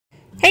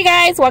Hey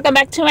guys, welcome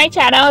back to my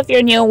channel. If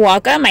you're new,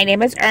 welcome. My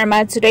name is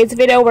Irma. Today's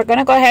video, we're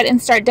gonna go ahead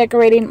and start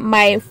decorating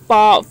my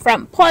fall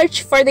front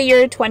porch for the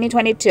year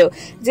 2022.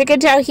 As you can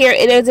tell here,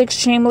 it is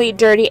extremely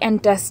dirty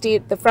and dusty.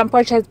 The front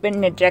porch has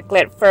been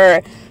neglected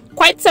for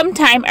quite some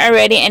time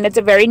already, and it's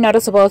very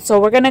noticeable. So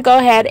we're gonna go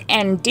ahead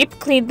and deep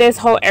clean this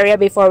whole area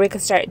before we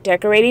can start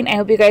decorating. I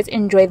hope you guys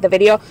enjoyed the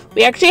video.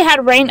 We actually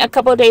had rain a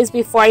couple days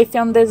before I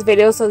filmed this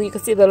video, so you can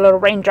see the little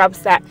raindrops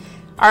that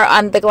are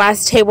on the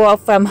glass table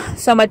from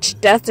so much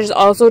dust. There's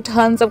also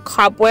tons of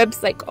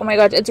cobwebs. Like, oh my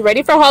gosh, it's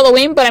ready for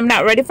Halloween, but I'm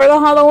not ready for the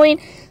Halloween.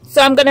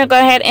 So I'm gonna go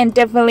ahead and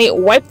definitely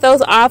wipe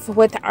those off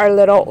with our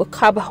little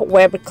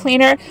cobweb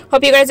cleaner.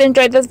 Hope you guys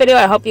enjoyed this video.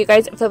 I hope you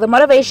guys feel the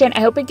motivation. I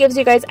hope it gives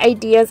you guys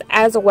ideas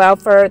as well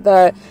for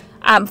the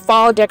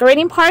fall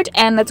decorating part.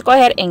 And let's go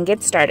ahead and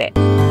get started.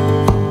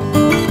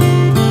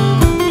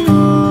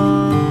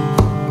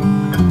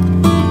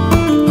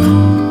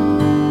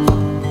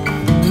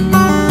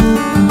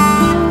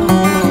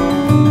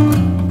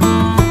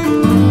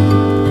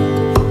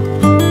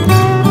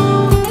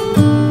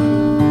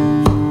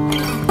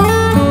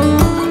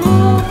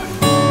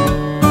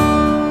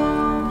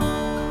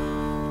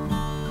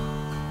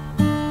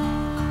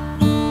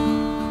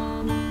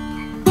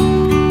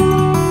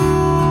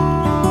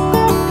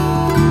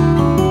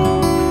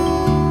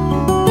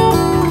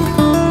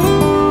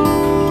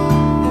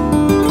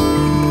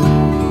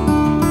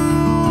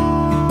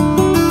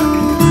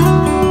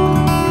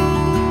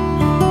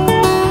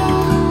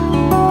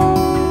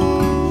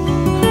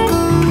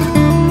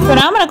 So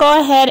now I'm going to go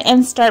ahead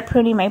and start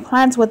pruning my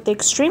plants. With the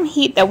extreme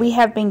heat that we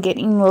have been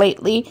getting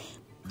lately,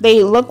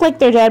 they look like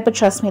they're dead, but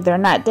trust me, they're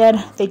not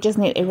dead. They just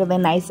need a really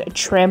nice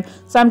trim.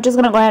 So I'm just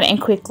going to go ahead and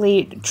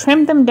quickly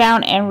trim them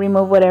down and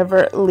remove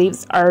whatever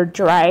leaves are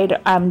dried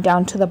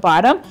down to the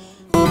bottom.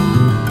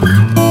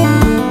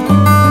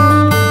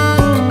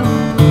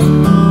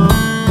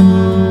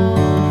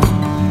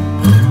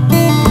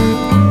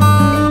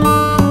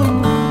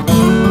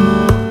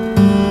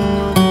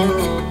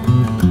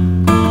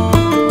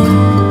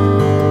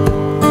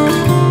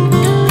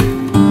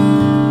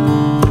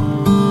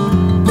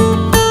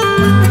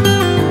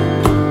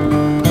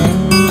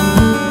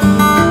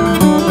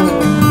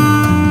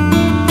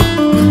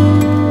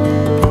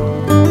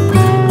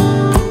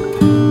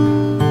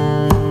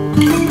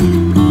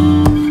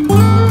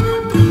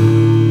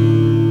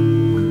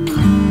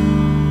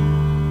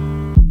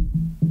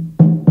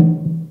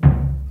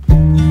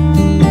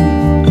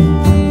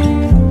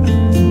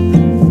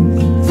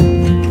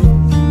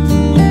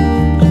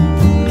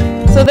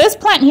 So this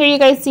plant here, you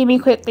guys see me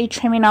quickly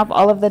trimming off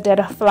all of the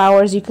dead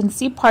flowers. You can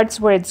see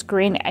parts where it's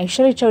green. I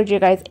should have showed you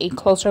guys a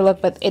closer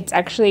look, but it's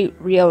actually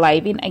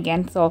realiving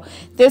again. So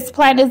this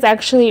plant is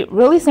actually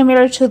really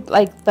similar to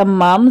like the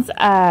mums,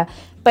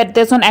 but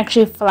this one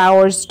actually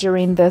flowers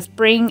during the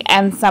spring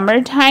and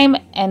summertime,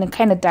 and it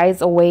kind of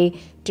dies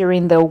away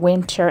during the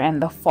winter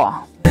and the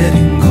fall.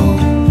 Letting go,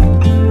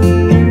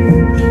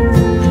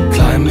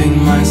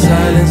 climbing my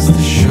silence to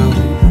show.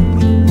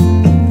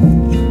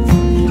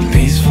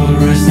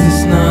 Rest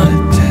is not a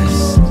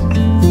test.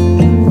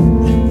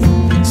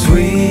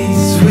 Sweet,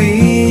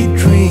 sweet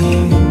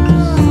dreams,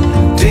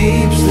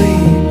 deep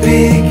sleep,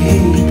 big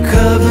heat,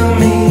 cover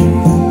me,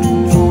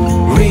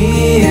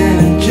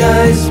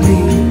 re-energize me,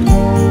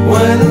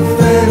 while I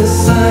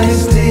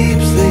fantasize deep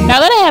sleep. Now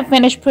that I have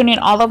finished pruning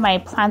all of my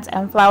plants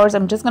and flowers,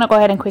 I'm just going to go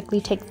ahead and quickly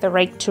take the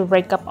rake to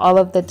rake up all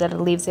of the dead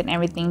leaves and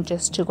everything,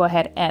 just to go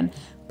ahead and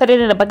put it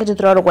in a bucket to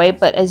throw it away.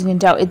 But as you can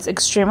tell, it's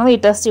extremely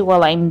dusty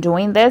while I'm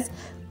doing this.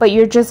 But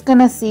you're just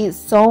gonna see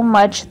so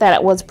much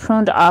that was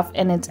pruned off,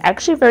 and it's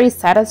actually very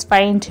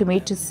satisfying to me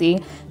to see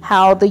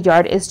how the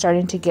yard is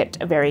starting to get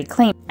very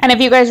clean. And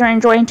if you guys are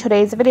enjoying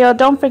today's video,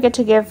 don't forget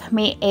to give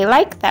me a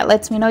like. That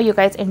lets me know you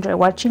guys enjoy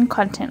watching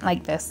content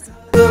like this.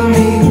 Re-energize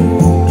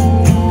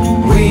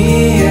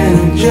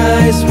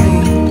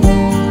me,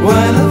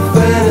 while I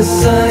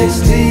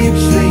fantasize deep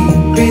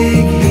sleep,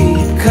 big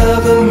heat,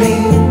 cover me,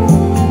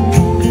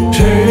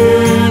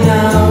 turn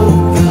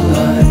out the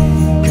light.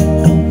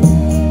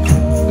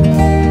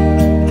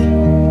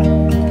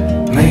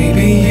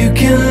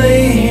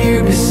 Lay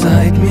here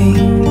beside me,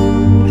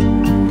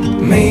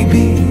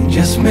 maybe,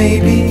 just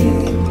maybe,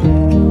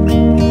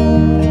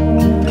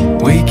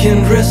 we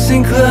can rest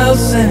in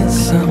clouds and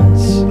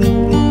suns,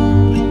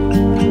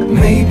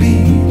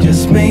 maybe,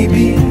 just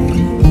maybe,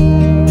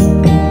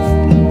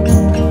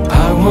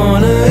 I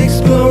wanna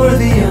explore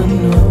the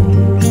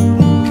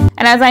unknown.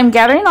 And as I'm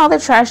gathering all the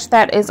trash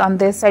that is on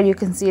this side, you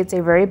can see it's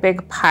a very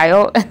big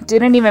pile. It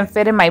didn't even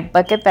fit in my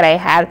bucket that I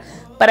had,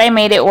 but I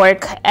made it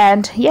work.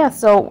 And yeah,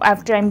 so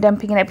after I'm done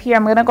picking up here,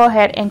 I'm gonna go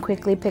ahead and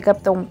quickly pick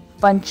up the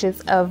bunches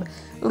of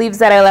leaves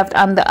that I left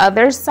on the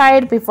other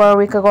side before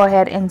we could go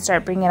ahead and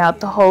start bringing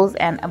out the hose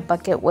and a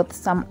bucket with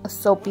some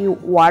soapy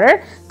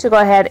water to go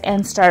ahead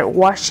and start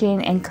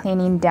washing and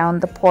cleaning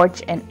down the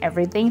porch and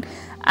everything.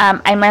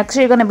 I'm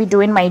actually going to be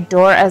doing my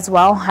door as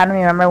well. I don't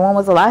remember when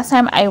was the last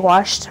time I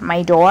washed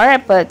my door,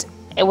 but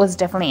it was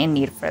definitely in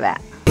need for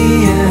that.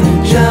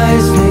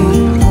 Energize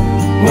me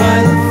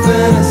while I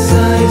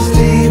fantasize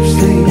deep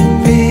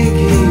sleep.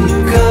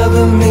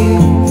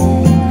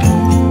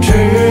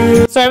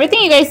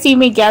 guys see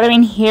me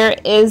gathering here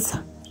is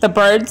the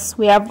birds.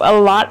 We have a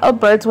lot of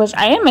birds, which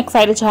I am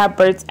excited to have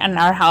birds in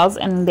our house,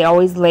 and they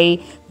always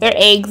lay their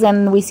eggs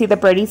and we see the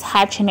birdies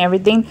hatch and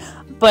everything.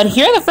 But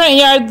here in the front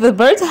yard, the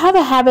birds have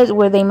a habit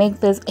where they make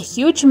this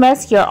huge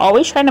mess here,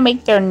 always trying to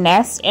make their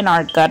nest in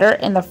our gutter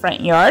in the front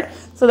yard.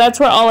 So that's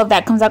where all of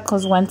that comes out,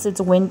 because once it's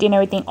windy and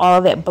everything, all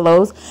of it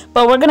blows.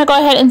 But we're going to go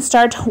ahead and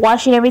start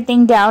washing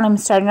everything down. I'm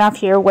starting off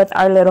here with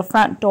our little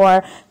front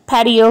door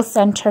patio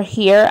center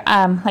here.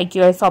 Like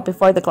you guys saw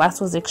before, the glass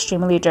was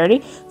extremely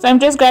dirty. So I'm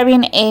just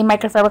grabbing a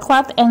microfiber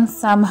cloth and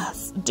some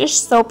dish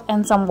soap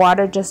and some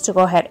water just to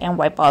go ahead and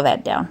wipe all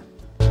that down.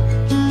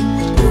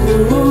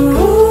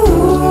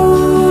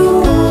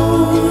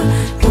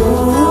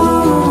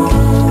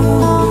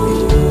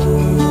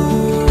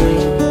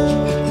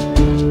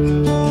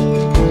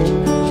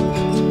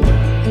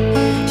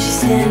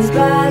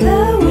 By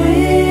the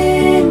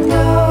window,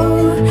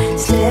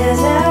 stares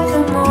at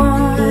the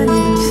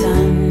morning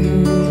sun.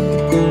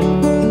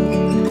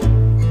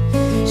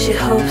 She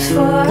hopes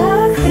for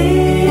a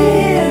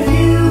clear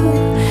view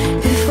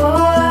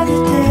before the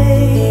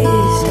day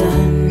is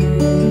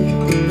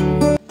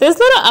done. This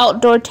little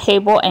outdoor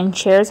table and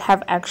chairs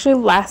have actually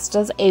lasted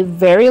us a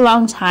very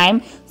long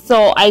time.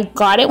 So I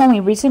got it when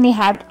we recently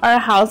had our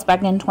house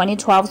back in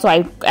 2012. So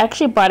I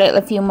actually bought it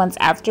a few months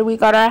after we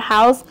got our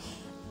house.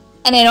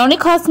 And it only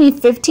cost me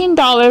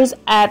 $15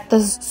 at the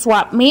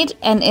swap meet,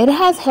 and it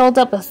has held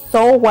up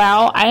so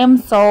well. I am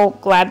so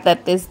glad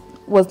that this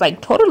was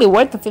like totally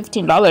worth the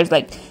 $15.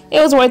 Like, it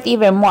was worth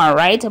even more,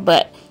 right?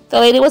 But the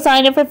lady was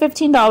selling it for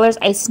 $15.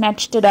 I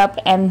snatched it up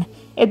and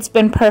it's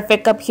been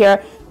perfect up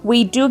here.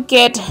 We do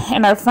get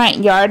in our front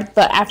yard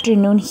the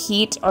afternoon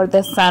heat or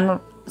the sun.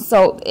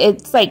 So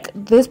it's like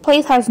this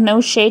place has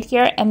no shade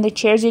here, and the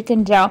chairs, you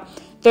can tell,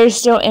 they're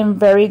still in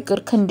very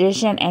good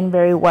condition and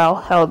very well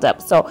held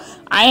up. So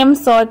I am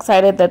so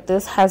excited that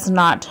this has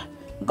not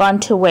gone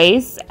to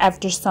waste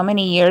after so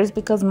many years,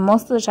 because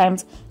most of the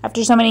times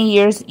after so many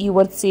years you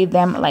would see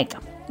them like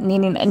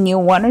needing a new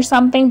one or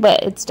something,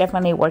 but it's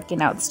definitely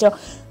working out still.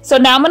 So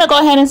now I'm going to go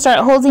ahead and start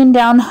hosing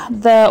down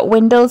the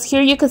windows.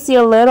 Here you can see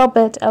a little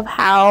bit of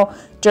how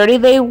dirty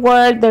they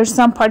were. There's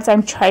some parts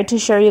I'm trying to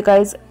show you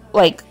guys,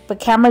 like the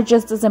camera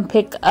just doesn't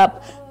pick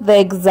up the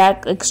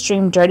exact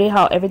extreme dirty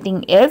how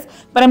everything is,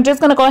 but I'm just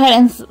going to go ahead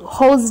and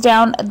hose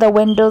down the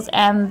windows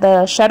and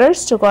the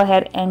shutters to go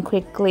ahead and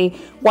quickly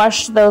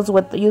wash those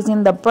with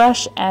using the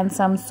brush and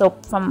some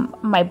soap from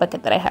my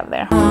bucket that I have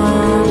there.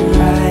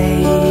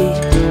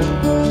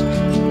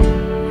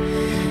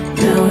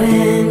 No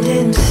end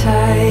in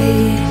sight.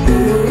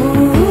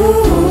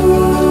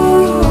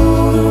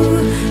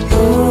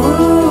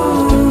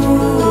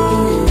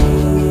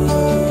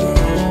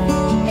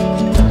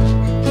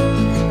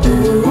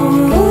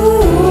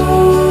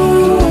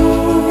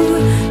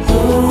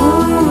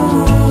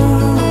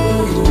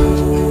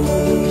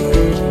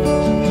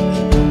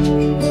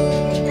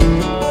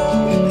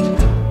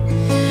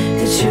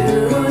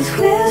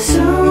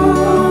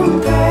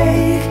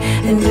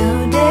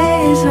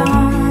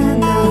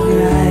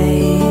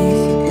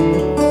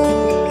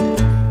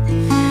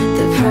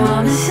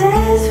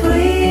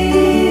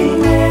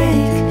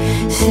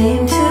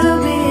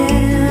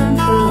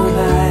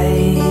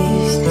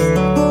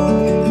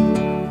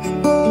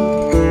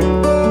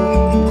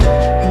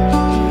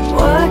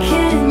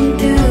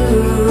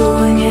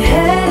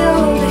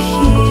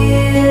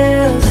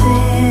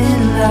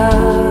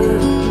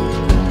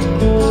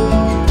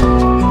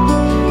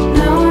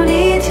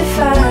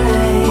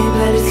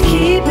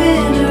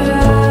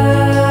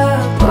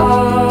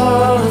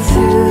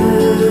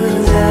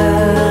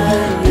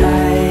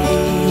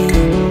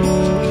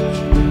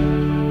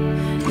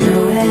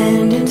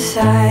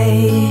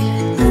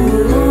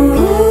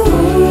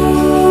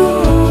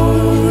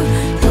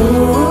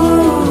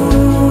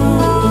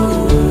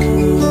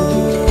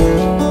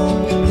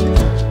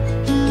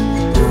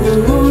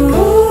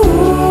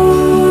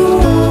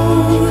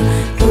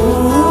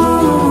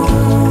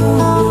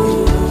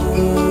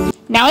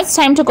 It's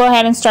time to go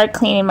ahead and start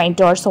cleaning my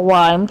door. So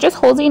while I'm just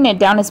holding it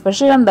down,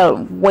 especially on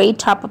the way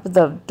top of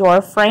the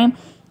door frame,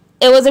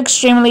 it was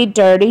extremely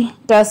dirty,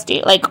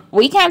 dusty. Like,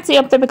 we can't see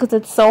up there because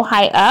it's so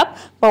high up,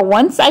 but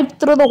once I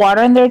threw the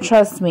water in there,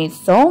 trust me,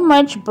 so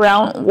much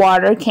brown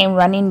water came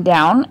running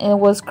down. It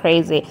was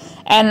crazy.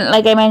 And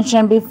like I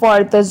mentioned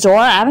before, the door,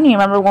 I don't even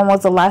remember when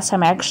was the last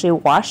time I actually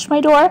washed my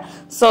door,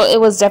 so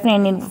it was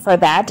definitely a need for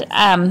that.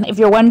 If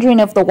you're wondering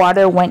if the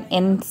water went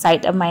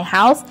inside of my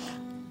house,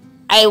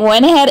 I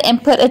went ahead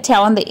and put a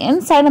towel on the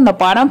inside and the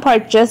bottom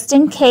part just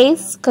in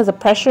case, because the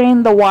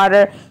pressuring the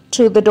water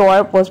to the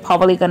door was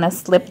probably going to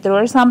slip through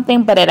or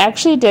something, but it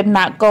actually did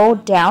not go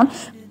down.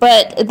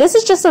 But this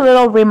is just a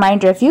little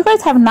reminder, if you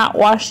guys have not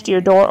washed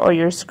your door or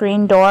your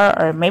screen door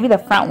or maybe the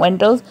front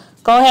windows,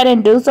 go ahead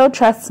and do so.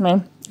 Trust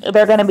me,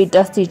 they're going to be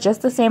dusty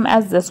just the same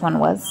as this one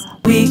was.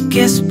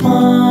 Weakest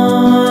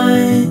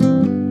point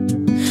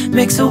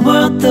makes a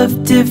world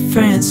of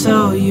difference,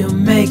 so you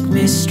make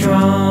me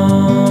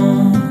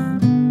strong.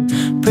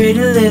 Pretty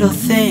little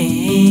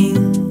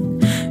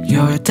thing,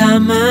 you're a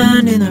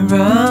diamond in the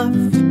rough.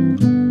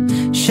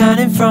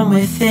 shining from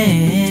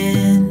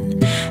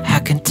within. I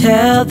can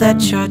tell that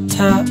you're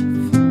tough.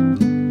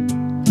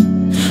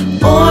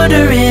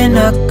 Ordering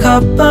a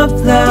cup of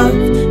love,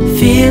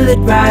 feel it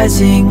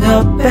rising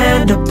up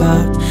and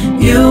above.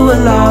 You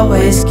will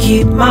always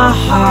keep my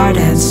heart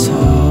and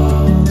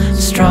soul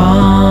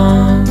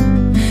strong.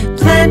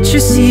 Plant your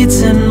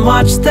seeds and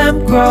watch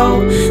them grow.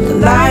 The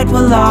light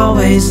will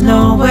always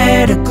know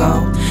where to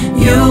go.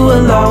 You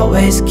will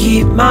always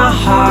keep my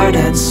heart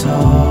and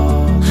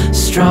soul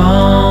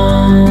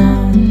strong.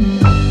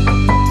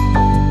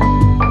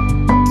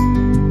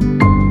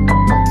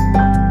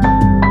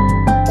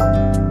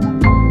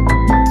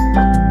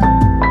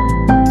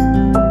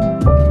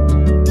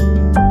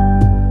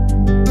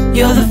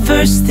 You're the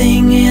first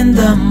thing in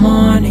the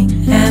morning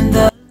and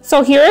the...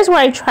 So here is where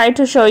I tried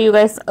to show you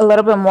guys a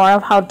little bit more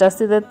of how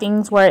dusty the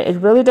things were. It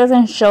really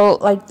doesn't show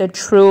like the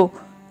true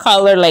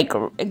color, like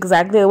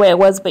exactly the way it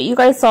was, but you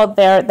guys saw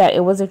there that it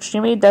was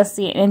extremely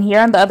dusty. And here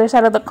on the other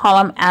side of the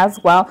column as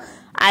well,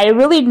 I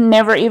really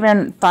never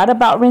even thought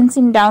about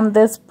rinsing down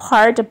this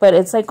part, but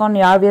it's like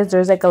only obvious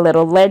there's like a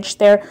little ledge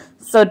there,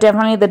 so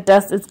definitely the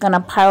dust is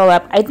gonna pile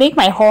up. I think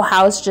my whole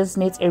house just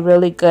needs a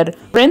really good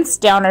rinse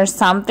down or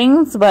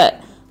something,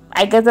 but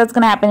I guess that's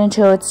gonna happen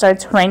until it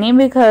starts raining,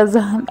 because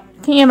can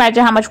you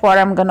imagine how much water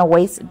I'm gonna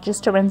waste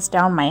just to rinse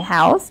down my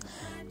house?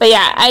 But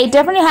yeah, I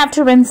definitely have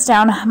to rinse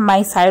down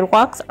my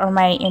sidewalks or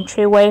my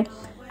entryway.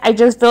 I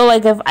just feel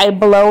like if I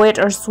blow it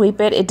or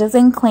sweep it, it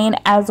doesn't clean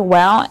as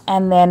well.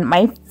 And then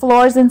my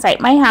floors inside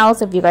my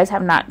house, if you guys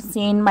have not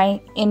seen my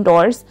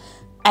indoors,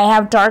 I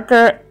have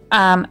darker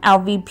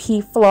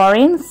LVP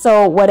flooring,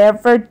 so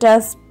whatever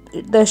dust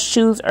the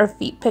shoes or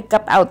feet pick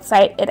up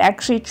outside, it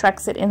actually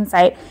tracks it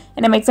inside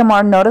and it makes it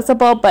more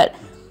noticeable. But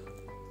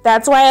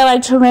that's why I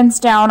like to rinse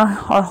down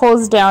or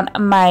hose down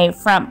my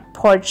front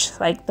porch,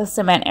 like the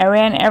cement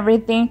area and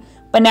everything.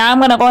 But now I'm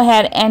going to go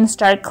ahead and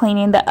start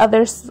cleaning the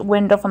other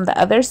window from the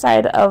other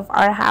side of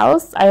our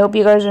house. I hope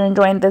you guys are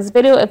enjoying this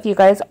video. If you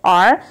guys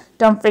are,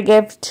 don't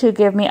forget to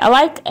give me a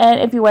like. And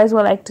if you guys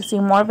would like to see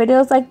more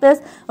videos like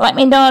this, let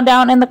me know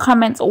down in the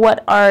comments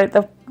what are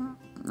the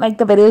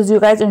videos you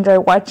guys enjoy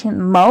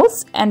watching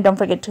most. And don't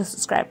forget to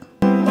subscribe.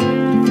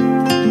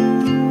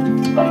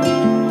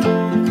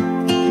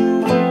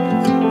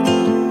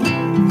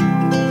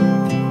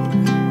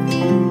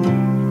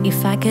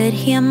 If I could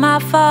hear my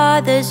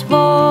father's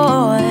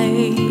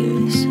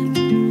voice,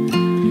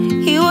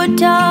 he would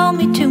tell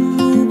me to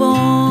move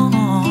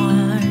on.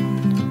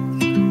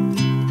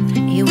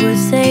 He would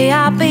say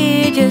I'll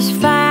be just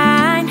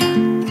fine.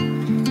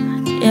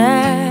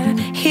 Yeah,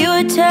 he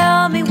would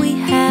tell me we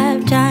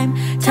have time,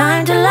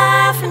 time to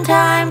laugh and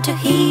time to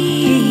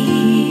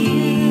heal.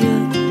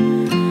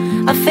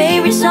 Our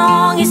favorite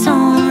song is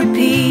on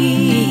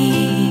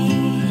repeat,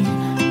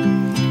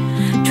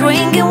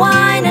 drinking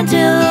wine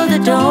until the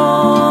dawn,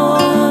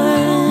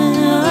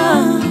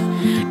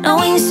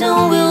 knowing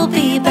soon we'll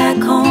be back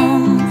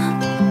home.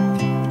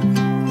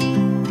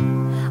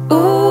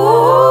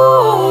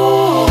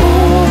 Ooh,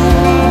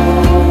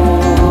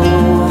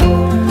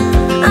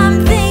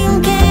 I'm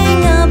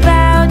thinking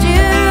about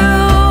you.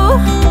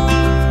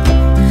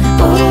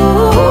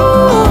 Ooh,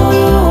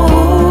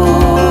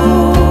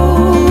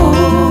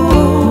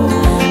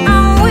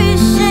 I'm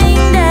wishing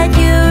that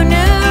you knew.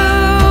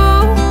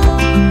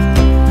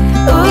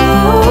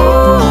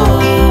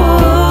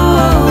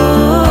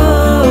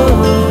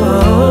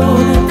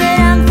 That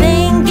I'm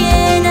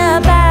thinking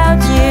about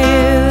you.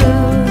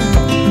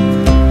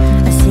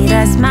 I see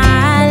that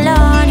smile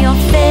on your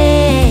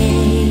face.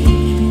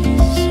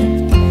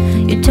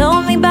 You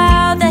told me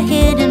about the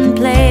hidden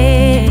place,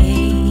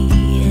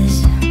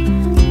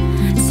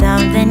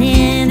 something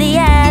in the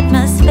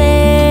atmosphere.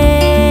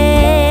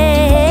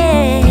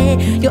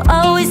 You're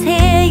always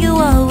here, you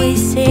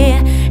always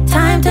here.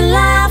 Time to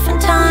laugh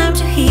and time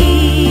to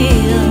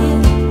heal.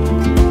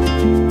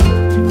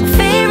 My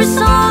favorite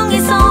song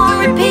is on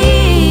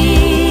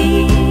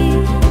repeat,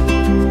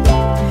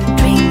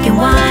 drinking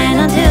wine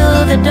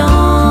until the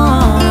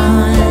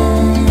dawn,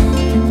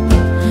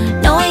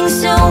 knowing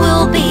soon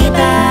we'll be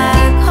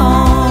back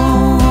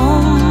home.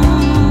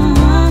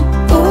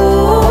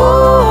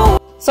 Ooh.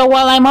 So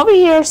while I'm over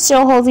here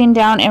still holding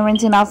down and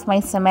rinsing off my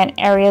cement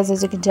areas,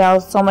 as you can tell,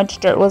 so much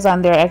dirt was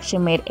on there,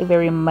 actually made a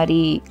very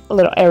muddy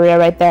little area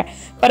right there.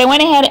 But I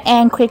went ahead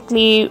and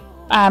quickly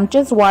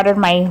just watered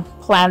my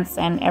plants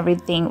and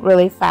everything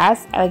really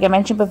fast. Like I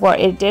mentioned before,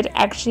 it did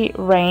actually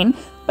rain,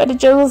 but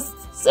it was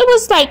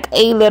like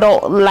a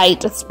little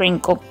light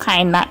sprinkle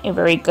kind, not a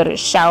very good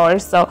shower.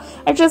 So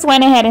I just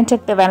went ahead and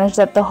took the advantage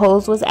that the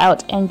hose was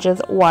out and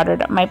just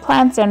watered my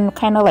plants and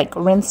kind of like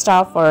rinsed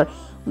off or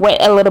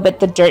wet a little bit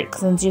the dirt,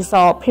 since you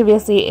saw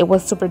previously it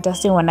was super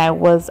dusty when I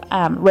was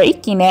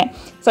raking it.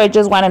 So I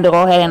just wanted to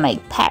go ahead and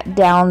like pat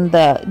down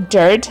the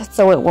dirt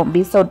so it won't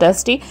be so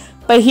dusty.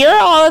 But here are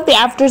all of the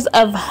afters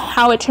of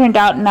how it turned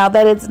out now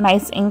that it's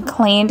nice and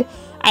cleaned.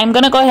 I'm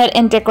gonna go ahead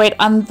and decorate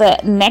on the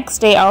next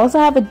day. I also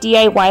have a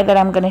DIY that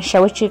I'm gonna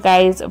share with you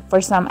guys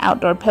for some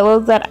outdoor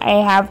pillows that I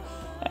have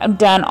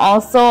done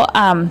also.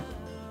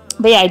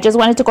 But yeah, I just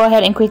wanted to go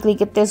ahead and quickly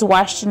get this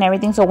washed and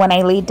everything, so when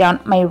I laid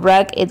down my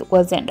rug, it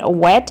wasn't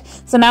wet.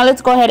 So now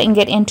let's go ahead and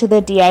get into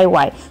the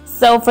DIY.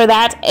 So for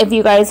that, if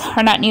you guys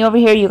are not new over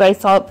here, you guys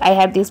saw I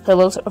had these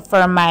pillows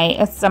for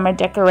my summer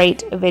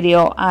decorate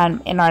video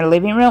in our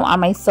living room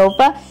on my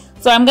sofa.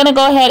 So I'm gonna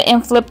go ahead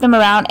and flip them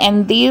around,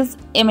 and these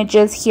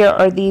images here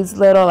are these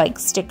little like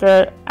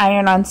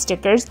iron-on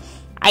stickers.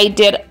 I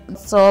did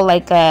so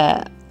like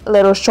a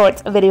little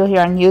short video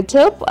here on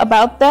YouTube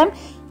about them.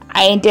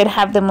 I did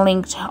have them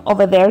linked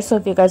over there, so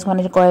if you guys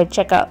wanted to go ahead and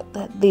check out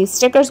these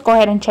stickers, go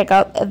ahead and check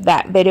out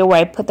that video where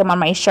I put them on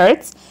my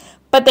shirts.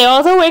 But they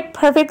also work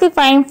perfectly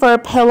fine for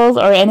pillows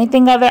or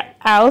anything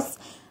else.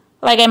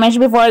 Like I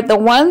mentioned before, the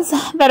ones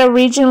that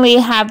originally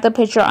have the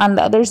picture on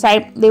the other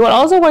side, they would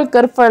also work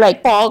good for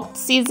like fall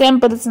season,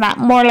 but it's not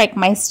more like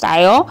my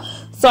style.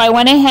 So I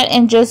went ahead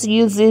and just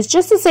used these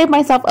just to save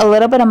myself a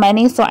little bit of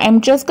money. So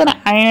I'm just going to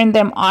iron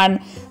them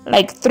on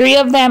like 3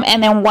 of them.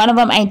 And then one of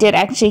them I did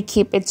actually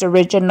keep its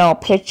original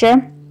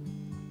picture.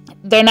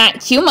 They're not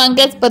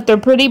humongous, but they're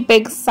pretty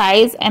big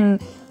size. And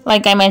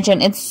like I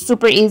mentioned, it's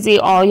super easy.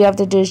 All you have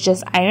to do is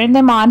just iron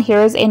them on.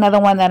 Here's another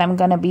one that I'm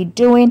going to be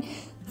doing.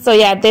 So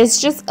yeah,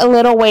 there's just a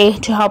little way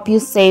to help you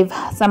save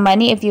some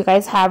money. If you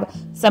guys have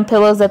some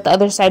pillows that the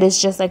other side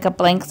is just like a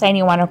blank side,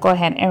 you want to go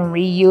ahead and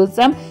reuse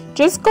them,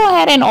 just go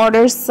ahead and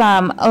order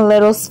some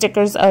little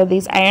stickers of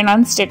these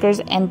iron-on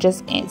stickers and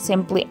just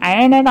simply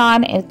iron it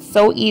on. It's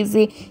so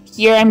easy.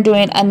 Here I'm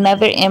doing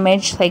another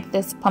image like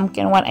this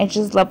pumpkin one. I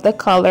just love the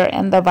color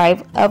and the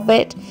vibe of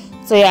it.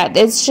 So yeah,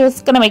 it's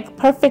just gonna make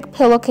perfect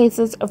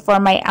pillowcases for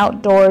my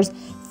outdoors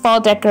fall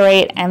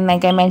decorate, and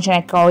like I mentioned,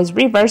 I can always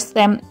reverse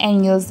them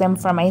and use them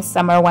for my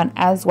summer one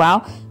as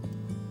well.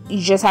 You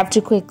just have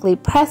to quickly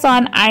press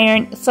on,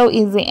 iron, so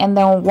easy, and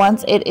then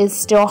once it is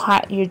still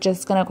hot, you're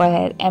just gonna go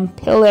ahead and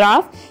peel it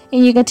off,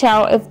 and you can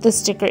tell if the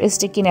sticker is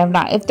sticking or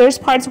not. If there's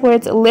parts where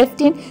it's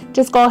lifting,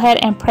 just go ahead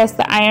and press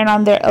the iron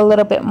on there a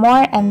little bit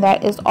more, and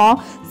that is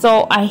all.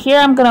 So here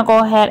I'm gonna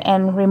go ahead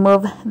and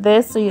remove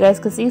this so you guys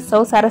can see.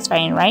 So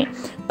satisfying, right?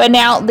 But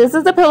now this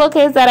is the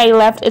pillowcase that I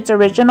left its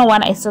original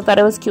one. I still thought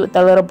it was cute with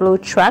the little blue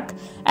truck.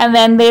 And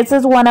then this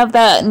is one of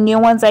the new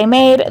ones I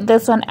made,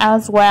 this one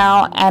as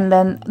well, and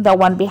then the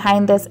one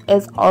behind this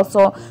is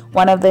also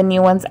one of the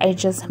new ones I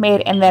just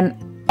made. And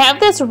then I have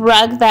this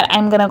rug that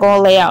I'm gonna go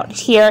lay out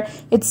here.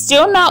 It's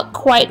still not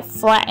quite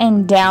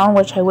flattened down,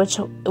 which I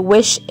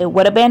wish it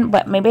would have been,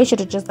 but maybe I should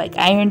have just like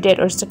ironed it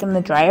or stuck in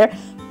the dryer,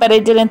 but I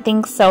didn't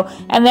think so.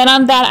 And then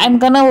on that, I'm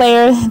gonna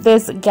layer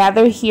this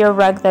Gather Here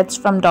rug that's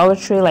from Dollar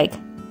Tree like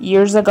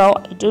years ago.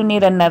 I do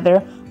need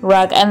another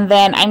rug. And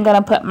then I'm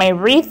gonna put my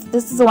wreath.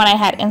 This is the one I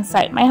had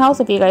inside my house.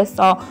 If you guys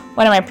saw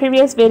one of my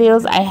previous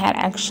videos, I had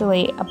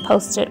actually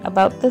posted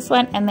about this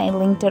one, and I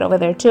linked it over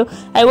there too.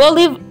 I will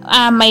leave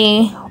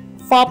my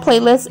fall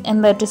playlist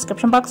in the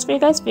description box for you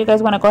guys if you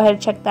guys want to go ahead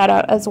and check that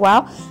out as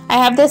well. I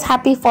have this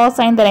happy fall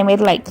sign that I made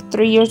like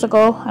 3 years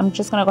ago. I'm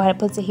just gonna go ahead and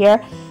put it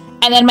here.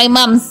 And then my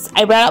mums,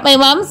 I brought out my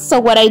mums.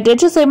 So what I did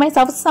to save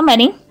myself some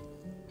money,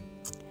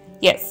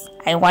 yes,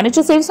 I wanted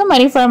to save some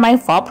money for my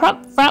fall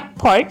front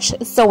porch.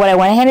 So what I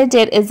went ahead and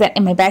did is that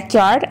in my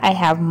backyard, I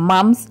have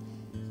mums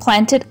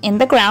planted in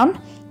the ground.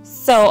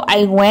 So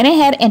I went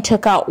ahead and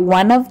took out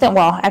one of them,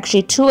 well,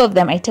 actually 2 of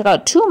them. I took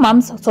out 2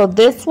 mums. So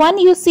this one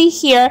you see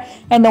here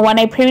and the one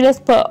I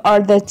previously put are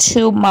the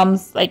 2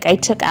 mums like I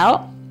took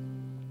out.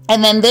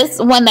 And then this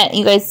one that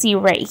you guys see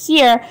right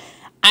here,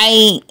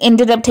 I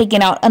ended up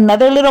taking out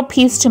another little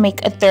piece to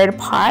make a 3rd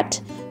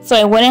pot. So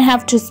I wouldn't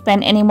have to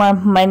spend any more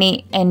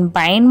money in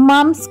buying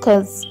mums,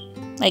 because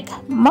like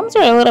mums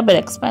are a little bit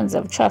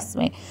expensive, trust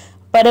me.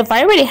 But if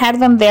I already had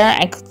them there,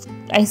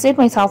 I saved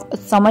myself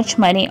so much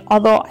money.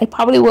 Although I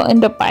probably will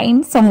end up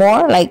buying some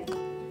more. Like,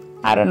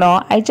 I don't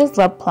know. I just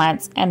love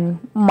plants, and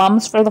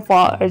mums for the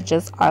fall are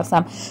just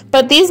awesome.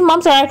 But these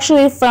mums are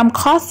actually from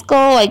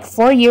Costco like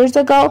 4 years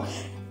ago.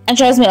 And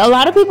trust me, a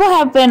lot of people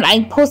have been,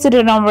 I posted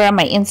it over on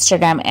my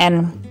Instagram,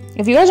 and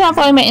if you guys are not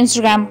following my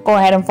Instagram, go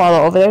ahead and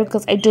follow over there,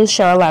 because I do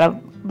share a lot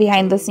of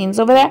behind the scenes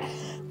over there.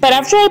 But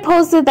after I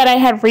posted that I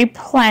had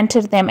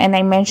replanted them and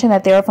I mentioned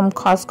that they were from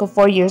Costco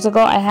 4 years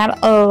ago, I had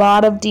a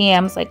lot of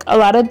DMs, like a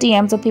lot of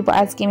DMs of people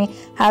asking me,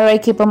 how do I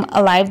keep them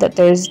alive that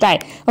there's die?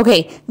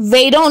 Okay,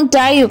 they don't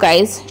die, you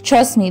guys.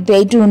 Trust me,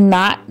 they do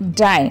not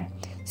die.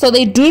 So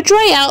they do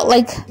dry out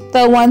like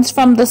the ones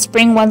from the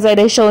spring ones that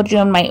I showed you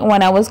in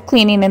when I was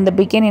cleaning in the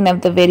beginning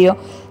of the video.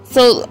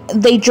 So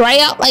they dry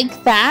out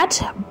like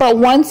that, but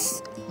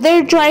once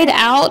they're dried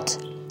out,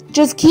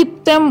 just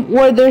keep them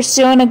where they're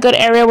still in a good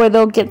area where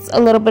they'll get a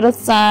little bit of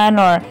sun.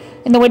 Or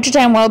in the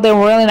wintertime, well, they're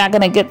really not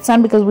going to get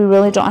sun because we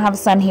really don't have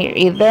sun here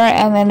either.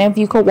 And then if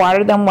you could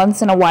water them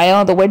once in a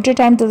while, the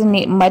wintertime doesn't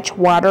need much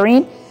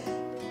watering.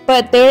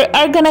 But they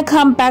are going to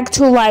come back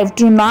to life.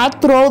 Do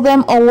not throw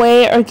them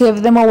away or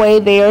give them away.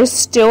 They are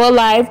still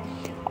alive.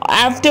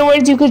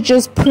 Afterwards, you could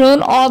just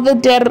prune all the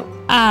dead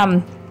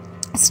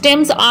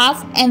stems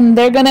off, and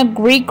they're gonna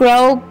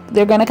regrow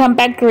they're gonna come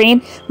back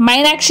green.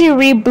 Might actually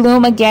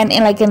rebloom again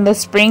in like in the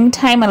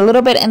springtime, a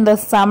little bit in the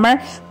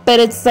summer, but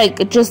it's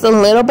like just a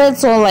little bit.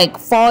 So like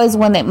fall is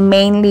when it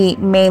mainly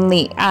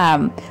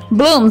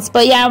blooms.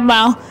 But yeah,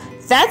 well,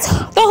 that's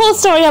the whole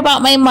story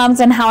about my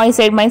mums and how I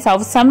saved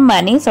myself some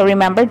money. So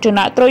remember, do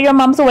not throw your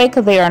mums away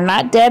because they are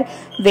not dead.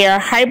 They are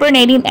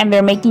hibernating and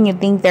they're making you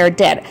think they're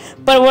dead.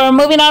 But we're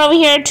moving on over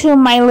here to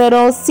my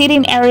little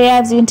seating area.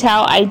 As you can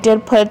tell, I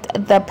did put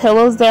the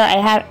pillows there. I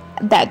had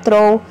that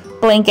throw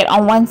blanket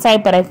on one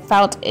side, but I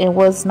felt it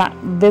was not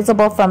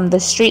visible from the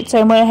street, so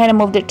I went ahead and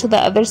moved it to the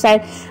other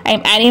side.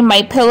 I'm adding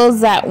my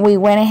pillows that we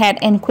went ahead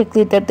and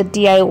quickly did the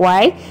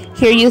DIY.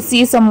 Here you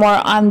see some more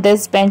on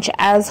this bench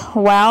as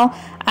well.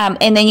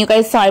 And then you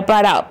guys saw I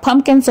brought out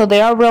pumpkins, so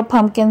they are real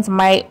pumpkins.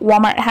 My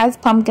Walmart has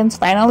pumpkins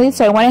finally,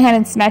 so I went ahead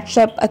and snatched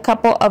up a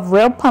couple of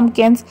real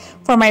pumpkins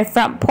for my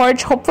front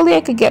porch. Hopefully I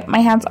could get my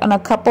hands on a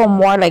couple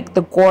more, like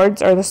the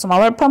gourds or the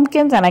smaller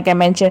pumpkins, and like I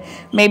mentioned,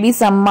 maybe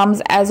some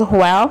mums as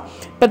well.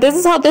 But this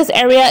is how this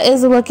area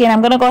is looking.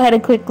 I'm gonna go ahead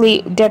and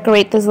quickly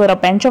decorate this little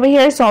bench over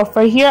here. So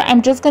for here,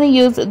 I'm just gonna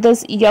use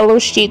this yellow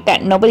sheet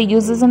that nobody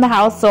uses in the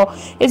house, so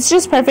it's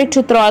just perfect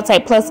to throw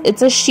outside. Plus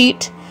it's a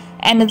sheet,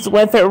 and it's,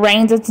 if it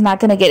rains, it's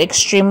not gonna get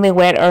extremely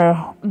wet,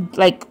 or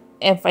like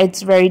if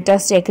it's very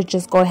dusty, I could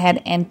just go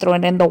ahead and throw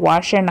it in the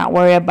washer and not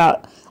worry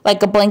about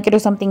like a blanket or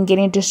something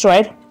getting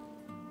destroyed.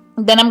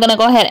 Then I'm gonna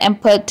go ahead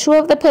and put 2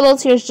 of the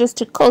pillows here just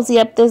to cozy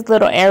up this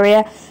little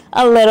area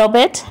a little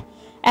bit.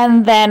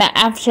 And then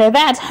after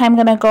that, I'm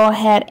gonna go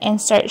ahead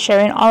and start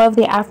sharing all of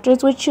the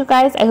afters with you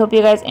guys. I hope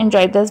you guys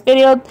enjoyed this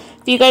video.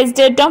 If you guys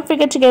did, don't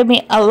forget to give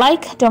me a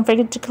like. Don't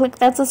forget to click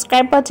that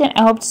subscribe button.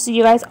 I hope to see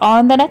you guys all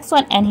in the next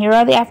one. And here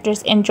are the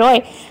afters.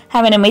 Enjoy.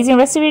 Have an amazing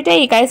rest of your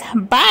day, you guys.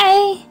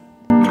 Bye.